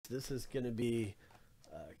This is going to be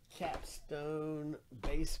Capstone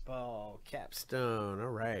Baseball. Capstone. All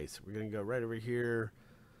right, so we're going to go right over here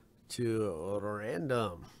to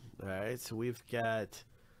random. All right, so we got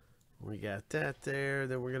that there.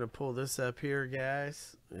 Then we're going to pull this up here,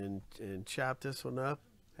 guys, and chop this one up.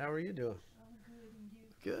 How are you doing? I'm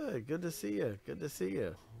good, and you? Good to see you. Good to see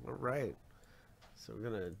you. All right, so we're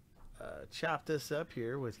going to chop this up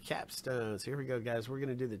here with capstones. Here we go, guys. We're going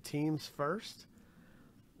to do the teams first.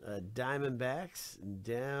 Diamondbacks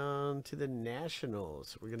down to the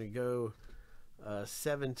Nationals. We're going to go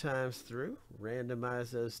 7 times through. Randomize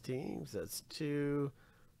those teams. That's 2,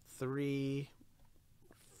 3,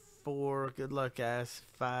 4. Good luck, guys.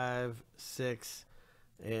 5, 6,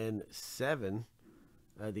 and 7.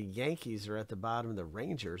 The Yankees are at the bottom. The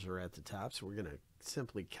Rangers are at the top. So we're going to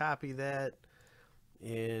simply copy that.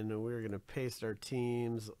 And we're going to paste our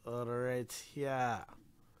teams. All right, yeah.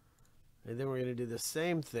 And then we're going to do the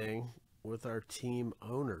same thing with our team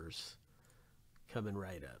owners coming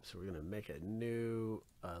right up. So we're going to make a new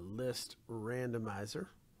list randomizer.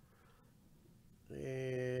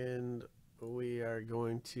 And we are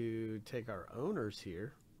going to take our owners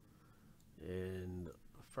here. And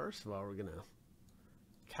first of all, we're going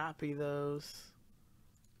to copy those.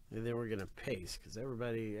 And then we're going to paste because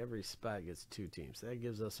every spot gets 2 teams. So that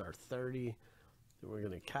gives us our 30. Then we're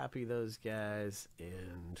going to copy those guys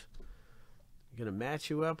and I'm going to match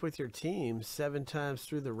you up with your team 7 times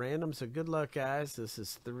through the random. So good luck, guys. This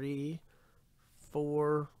is 3,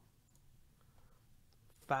 4,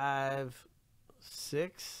 5,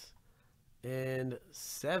 6, and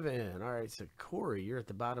 7. All right, so Corey, you're at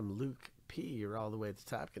the bottom. Luke P, you're all the way at the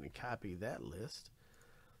top. Going to copy that list.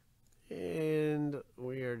 And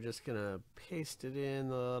we are just going to paste it in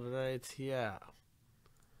right here.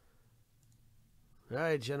 All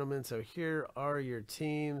right, gentlemen, so here are your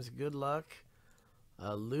teams. Good luck.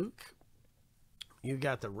 Luke, you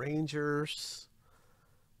got the Rangers,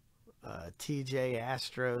 TJ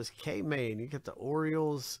Astros, K-Main, you got the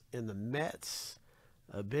Orioles and the Mets.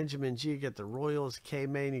 Benjamin G, you got the Royals.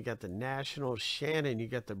 K-Main, you got the Nationals. Shannon, you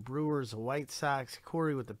got the Brewers, White Sox.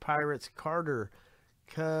 Corey with the Pirates. Carter,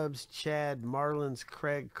 Cubs. Chad, Marlins.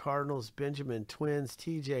 Craig, Cardinals. Benjamin, Twins.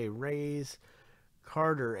 TJ, Rays.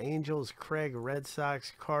 Carter, Angels. Craig, Red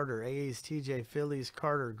Sox. Carter, A's. TJ, Phillies.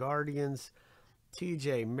 Carter, Guardians.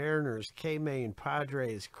 TJ, Mariners. K-Main,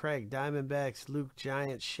 Padres. Craig, Diamondbacks. Luke,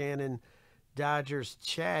 Giants. Shannon, Dodgers.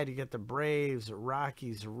 Chad, you got the Braves,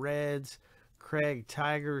 Rockies, Reds. Craig,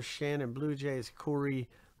 Tigers. Shannon, Blue Jays. Corey,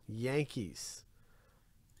 Yankees.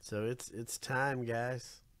 So it's time,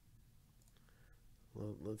 guys.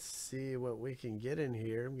 Well, let's see what we can get in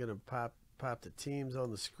here. I'm gonna pop the teams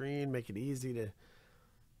on the screen, make it easy to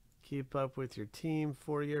keep up with your team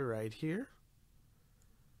for you right here.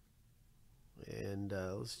 And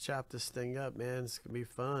let's chop this thing up, man. It's gonna be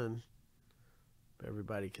fun.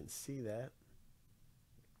 Everybody can see that.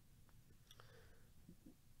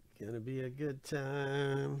 Gonna be a good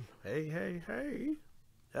time. Hey, hey, hey.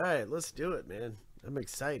 All right, let's do it, man. I'm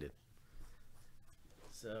excited.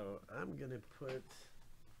 So I'm gonna put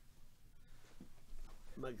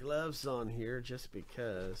my gloves on here just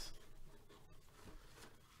because.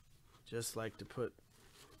 Just like to put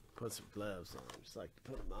some gloves on. Just like to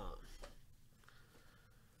put them on.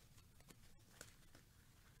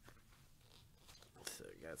 So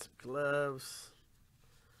got some gloves.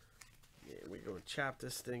 Yeah, we're gonna chop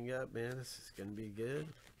this thing up, man. This is gonna be good.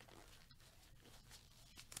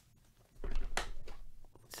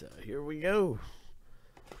 So here we go.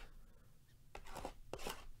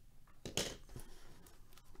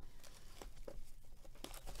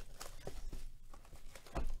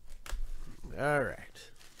 All right.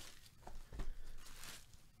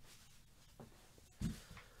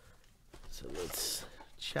 So let's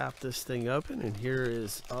chop this thing open, and here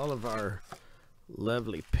is all of our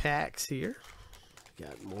lovely packs here.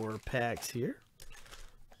 Got more packs here.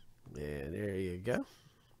 And there you go.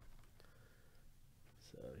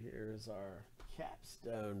 So here's our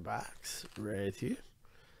capstone box right here.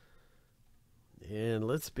 And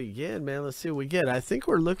let's begin, man. Let's see what we get. I think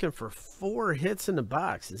we're looking for 4 hits in the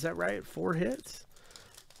box. Is that right? 4 hits?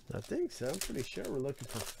 I think so. I'm pretty sure we're looking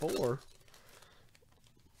for 4.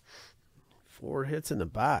 4 hits in the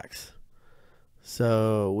box.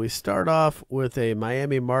 So we start off with a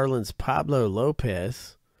Miami Marlins Pablo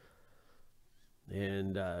Lopez.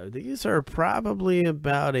 And these are probably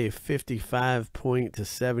about a 55 point to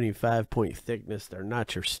 75 point thickness. They're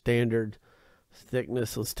not your standard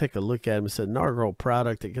thickness. Let's take a look at them. It's an inaugural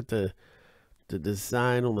product. They get the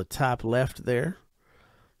design on the top left there.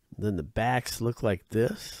 Then the backs look like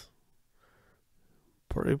this.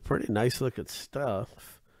 Pretty nice looking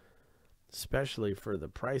stuff. especially for the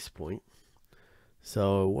price point.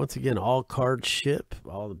 So once again, all cards ship,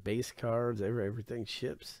 all the base cards, everything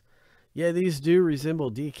ships. Yeah, these do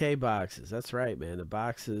resemble DK boxes. That's right, man. The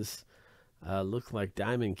boxes look like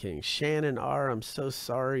Diamond King. Shannon R., I'm so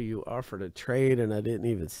sorry you offered a trade and I didn't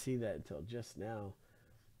even see that until just now.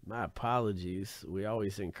 My apologies. We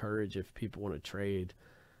always encourage if people want to trade.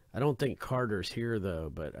 I don't think Carter's here,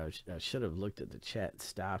 though, but I should have looked at the chat,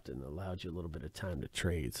 stopped, and allowed you a little bit of time to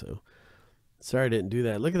trade. So sorry I didn't do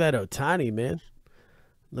that. Look at that Otani, man.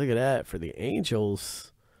 Look at that for the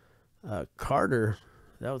Angels. Carter,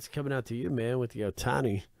 that was coming out to you, man, with the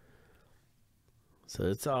Otani. So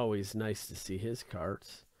it's always nice to see his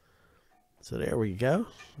cards. So there we go.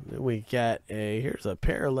 Then we got here's a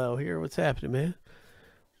parallel here. What's happening, man?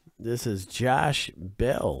 This is Josh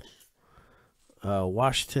Bell,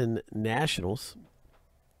 Washington Nationals.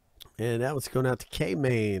 And that one's going out to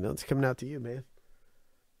K-Main. That's coming out to you, man.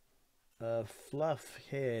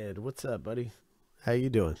 Fluffhead, what's up, buddy? How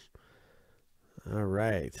you doing? All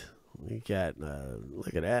right. We got,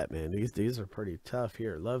 look at that, man. These are pretty tough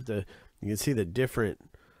here. Love you can see the different,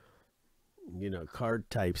 card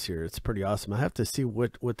types here. It's pretty awesome. I have to see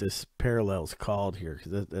what this parallel is called here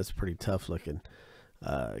because that's pretty tough looking.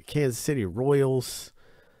 Kansas City Royals.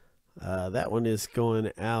 That one is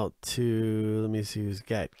going out to, let me see who's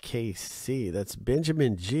got KC. That's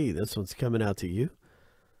Benjamin G. This one's coming out to you.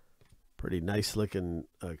 Pretty nice looking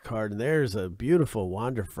card. And there's a beautiful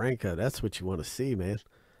Wander Franco. That's what you want to see, man.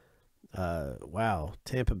 Wow.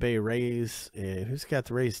 Tampa Bay Rays. And who's got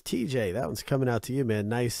the Rays? TJ. That one's coming out to you, man.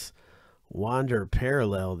 Nice Wander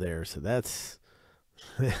parallel there. So that's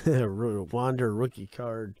Wander rookie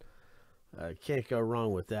card. Can't go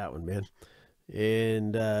wrong with that one, man.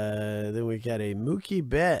 And then we got a Mookie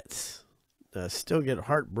Betts. Still get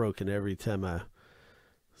heartbroken every time I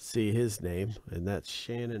see his name, and that's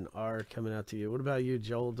Shannon R. coming out to you. What about you,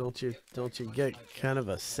 Joel? Don't you get kind of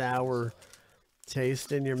a sour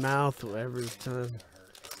taste in your mouth every time?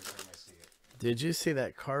 Did you see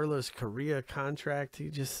that Carlos Correa contract he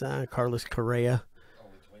just signed? Carlos Correa. Oh,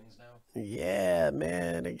 the Twins now? Yeah,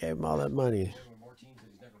 man, they gave him all that money. More teams that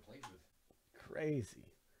he's never played with. Crazy.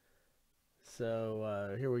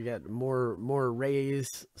 So here we got more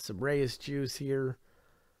Rays, some Rays juice here.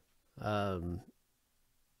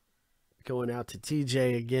 Going out to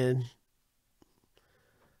TJ again.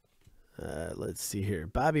 Let's see here.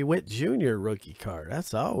 Bobby Witt Jr. rookie card.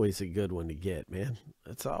 That's always a good one to get, man.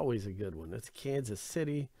 That's always a good one. That's Kansas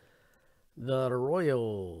City, the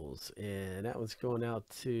Royals. And that one's going out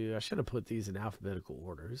to, I should have put these in alphabetical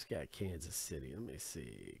order. Who's got Kansas City? Let me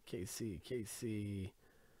see. KC.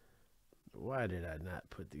 Why did I not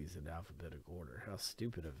put these in alphabetical order? How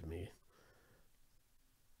stupid of me.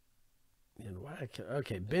 And why?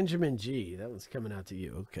 Okay, Benjamin G. That one's coming out to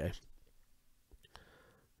you. Okay.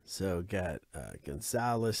 So got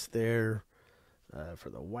Gonzalez there for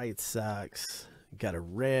the White Sox. Got a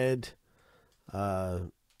red.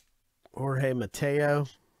 Jorge Mateo.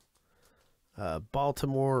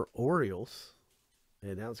 Baltimore Orioles.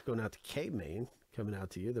 And now it's going out to K-Main. Coming out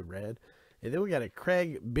to you, the red. And then we got a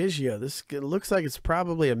Craig Biggio. This looks like it's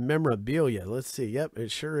probably a memorabilia. Let's see. Yep, it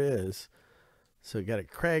sure is. So we got a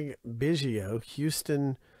Craig Biggio,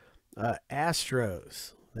 Houston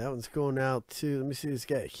Astros. That one's going out to, let me see, it's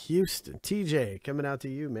got Houston. TJ coming out to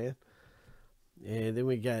you, man. And then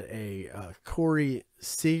we got a Corey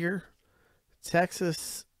Seager,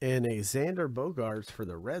 Texas, and a Xander Bogaerts for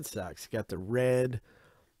the Red Sox. Got the red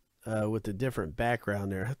with the different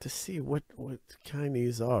background there. I have to see what kind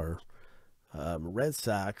these are. Red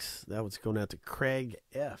Sox, that one's going out to Craig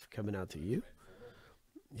F. coming out to you.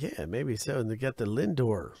 Yeah, maybe so. And they got the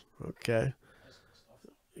Lindor. Okay.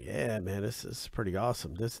 Yeah, man, this is pretty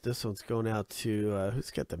awesome. This one's going out to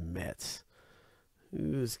who's got the Mets?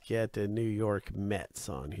 Who's got the New York Mets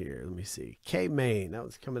on here? Let me see. K-Main, that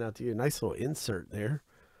one's coming out to you. Nice little insert there.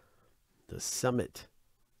 The Summit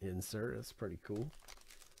insert. That's pretty cool.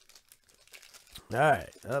 All right,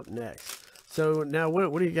 up next. So now,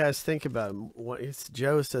 what do you guys think about him?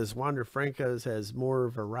 Joe says Wander Franco's has more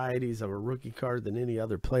varieties of a rookie card than any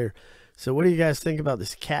other player. So what do you guys think about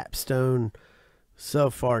this Capstone so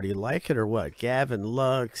far? Do you like it or what? Gavin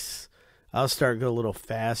Lux. I'll start going a little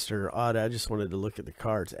faster. I just wanted to look at the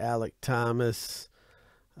cards. Alec Thomas,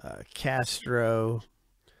 Castro.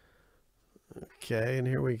 Okay, and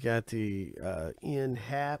here we got the Ian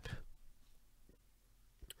Happ.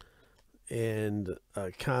 And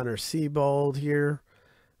Connor Seabold here.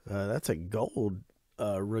 That's a gold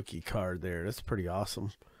rookie card there. That's pretty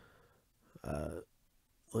awesome.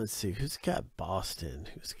 Let's see. Who's got Boston?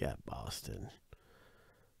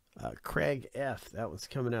 Craig F. That one's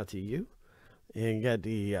coming out to you. And you got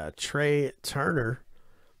the Trey Turner,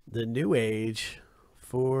 the new age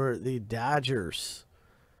for the Dodgers.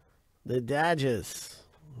 The Dodgers.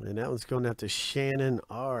 And that one's going out to Shannon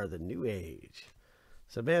R., the new age.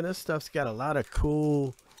 So, man, this stuff's got a lot of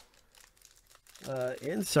cool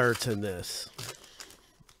inserts in this.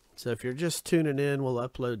 So if you're just tuning in, we'll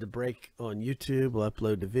upload the break on YouTube. We'll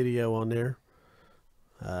upload the video on there.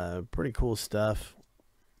 Pretty cool stuff.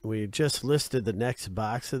 We just listed the next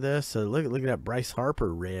box of this. So look at that Bryce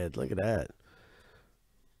Harper red. Look at that.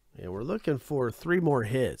 And we're looking for 3 more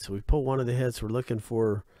hits. We pulled one of the hits. We're looking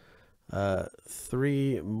for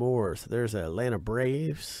 3 more. So there's Atlanta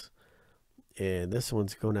Braves. And this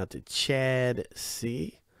one's going out to Chad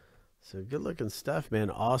C. So good looking stuff, man.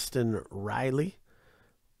 Austin Riley.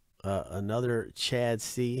 Another Chad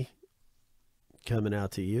C. coming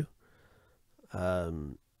out to you.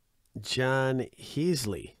 John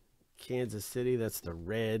Heasley, Kansas City. That's the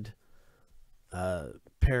red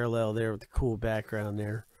parallel there with the cool background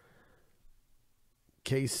there.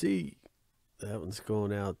 KC. That one's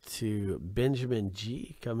going out to Benjamin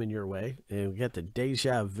G. coming your way. And we got the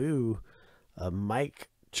Deja Vu, Mike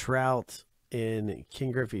Trout and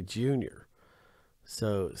King Griffey Jr.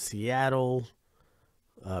 So Seattle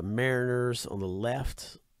Mariners on the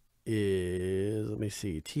left is, let me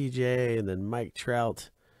see, TJ, and then Mike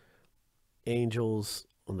Trout. Angels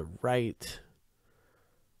on the right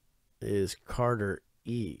is Carter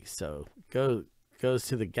E. So goes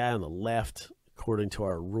to the guy on the left according to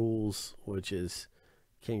our rules, which is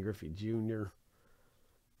King Griffey Jr.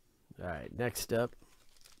 All right, next up,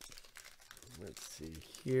 let's see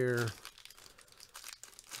here.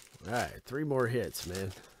 All right, 3 more hits,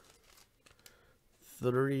 man.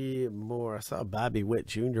 3 more. I saw Bobby Witt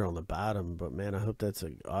Jr. on the bottom, but man, I hope that's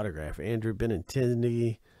an autograph. Andrew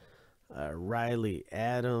Benintendi, Riley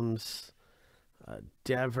Adams,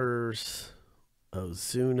 Devers,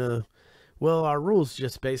 Ozuna. Well, our rules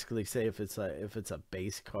just basically say if it's a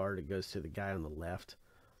base card, it goes to the guy on the left.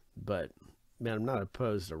 But man, I'm not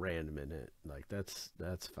opposed to random in it. Like that's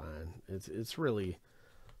fine. It's really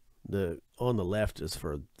the on the left is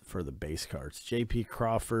for the base cards. J.P.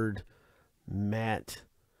 Crawford, Matt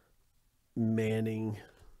Manning,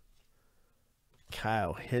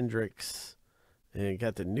 Kyle Hendricks, and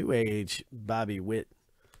got the new age Bobby Witt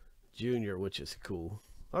Jr., which is cool.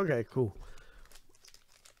 Okay, cool.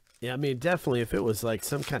 Yeah, I mean, definitely if it was like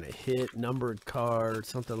some kind of hit, numbered card,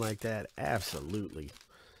 something like that, absolutely.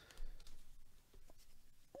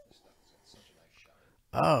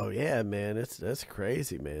 Oh, yeah, man, that's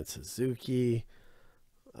crazy, man. Suzuki,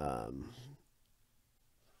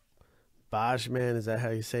 Bajman, is that how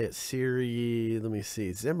you say it? Siri, let me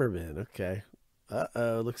see, Zimmerman, okay.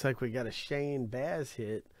 Uh-oh, looks like we got a Shane Baz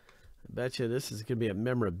hit. I bet you this is going to be a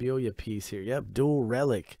memorabilia piece here. Yep, dual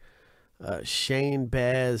relic. Shane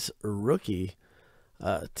Baz rookie.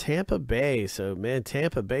 Tampa Bay. So, man,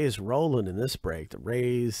 Tampa Bay is rolling in this break. The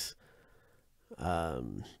Rays. A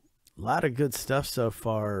lot of good stuff so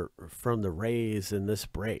far from the Rays in this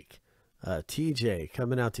break. TJ,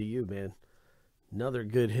 coming out to you, man. Another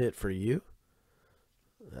good hit for you.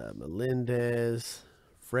 Melendez,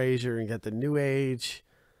 Frazier, and got the new age.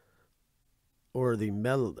 Or the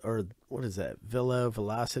what is that?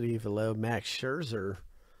 Velocity, Max Scherzer.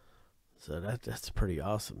 So that's pretty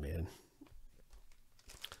awesome, man.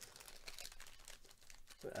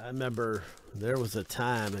 I remember there was a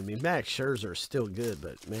time, I mean, Max Scherzer is still good,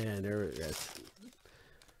 but man, there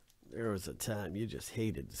was a time you just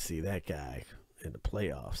hated to see that guy in the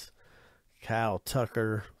playoffs. Kyle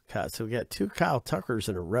Tucker. So we got 2 Kyle Tuckers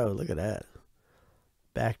in a row. Look at that.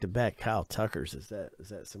 Back-to-back Kyle Tuckers. Is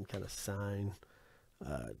that some kind of sign?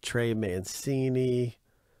 Trey Mancini.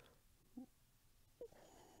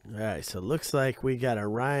 All right, so it looks like we got a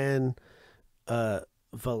Ryan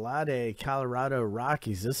Valade, Colorado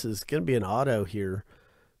Rockies. This is going to be an auto here.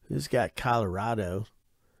 Who's got Colorado?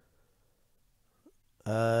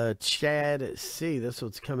 Chad C. This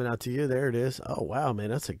one's coming out to you. There it is. Oh, wow, man.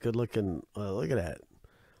 That's a good looking. Look at that.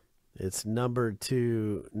 It's numbered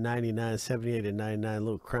to 99, 78, and 99.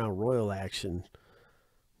 Little Crown Royal action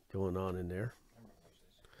going on in there.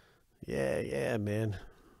 Yeah, man.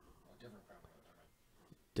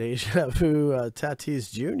 Deja Vu, Tatis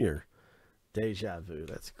Jr. Deja Vu.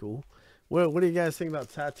 That's cool. Well, what do you guys think about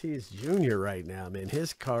Tatis Jr. right now, man?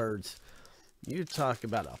 His cards, you talk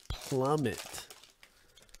about a plummet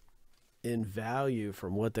in value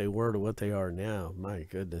from what they were to what they are now. My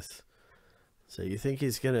goodness. So you think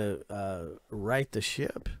he's going to right the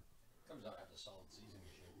ship? Comes out after a solid season.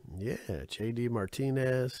 Yeah, J.D.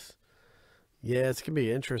 Martinez. Yeah, it's going to be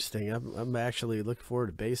interesting. I'm actually looking forward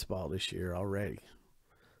to baseball this year already.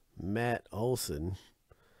 Matt Olson,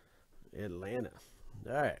 Atlanta.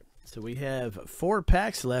 All right. So we have 4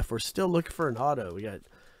 packs left. We're still looking for an auto. We got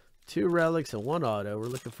 2 relics and 1 auto. We're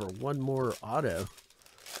looking for 1 more auto.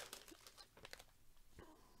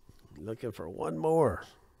 Looking for 1 more.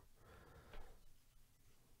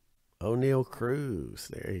 O'Neal Cruz.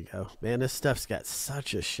 There you go. Man, this stuff's got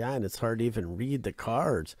such a shine. It's hard to even read the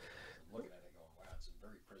cards. I'm looking at it going, wow, it's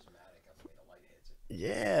very prismatic. I mean, the light hits it.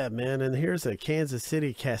 Yeah, man. And here's a Kansas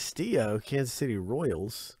City Castillo, Kansas City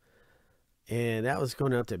Royals. And that was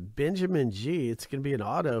going out to Benjamin G. It's going to be an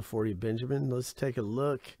auto for you, Benjamin. Let's take a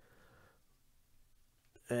look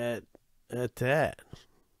at that.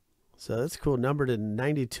 So that's cool. Numbered to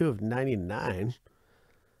 92 of 99.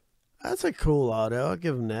 That's a cool auto. I'll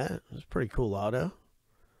give him that. It's a pretty cool auto.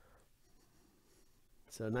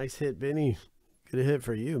 So nice hit, Benny. Good hit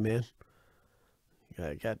for you, man.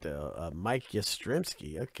 Got the Mike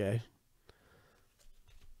Yastrzemski. Okay.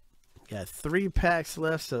 Got 3 packs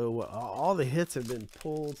left, so all the hits have been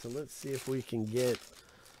pulled. So let's see if we can get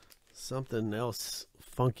something else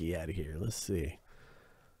funky out of here. Let's see.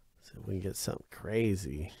 So we can get something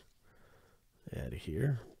crazy out of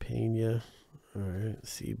here. Pena. All right.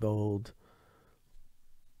 Seabold.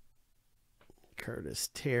 Curtis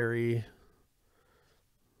Terry.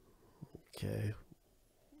 Okay.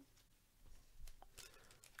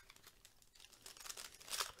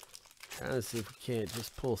 Trying to see if we can't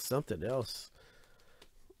just pull something else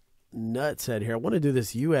nuts out here. I want to do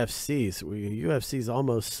this UFC. So UFC's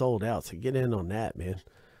almost sold out. So get in on that, man.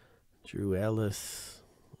 Drew Ellis.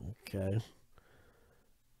 Okay.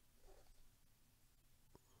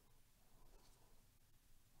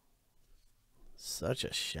 Such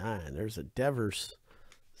a shine. There's a Devers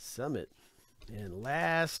Summit. And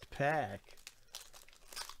last pack.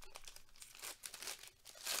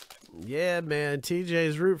 Yeah, man.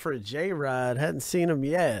 TJ's root for a J-Rod. Hadn't seen him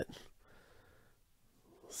yet.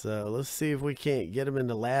 So let's see if we can't get him in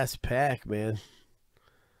the last pack, man.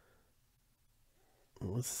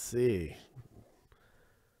 Let's see.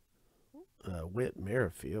 Whit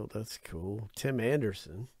Merrifield. That's cool. Tim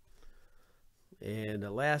Anderson. And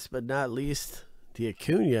last but not least, the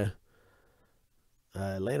Acuna.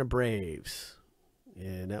 Atlanta Braves.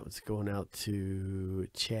 And that was going out to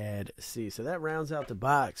Chad C. So that rounds out the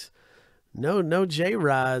box. No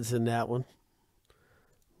J-Rods in that one.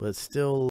 But still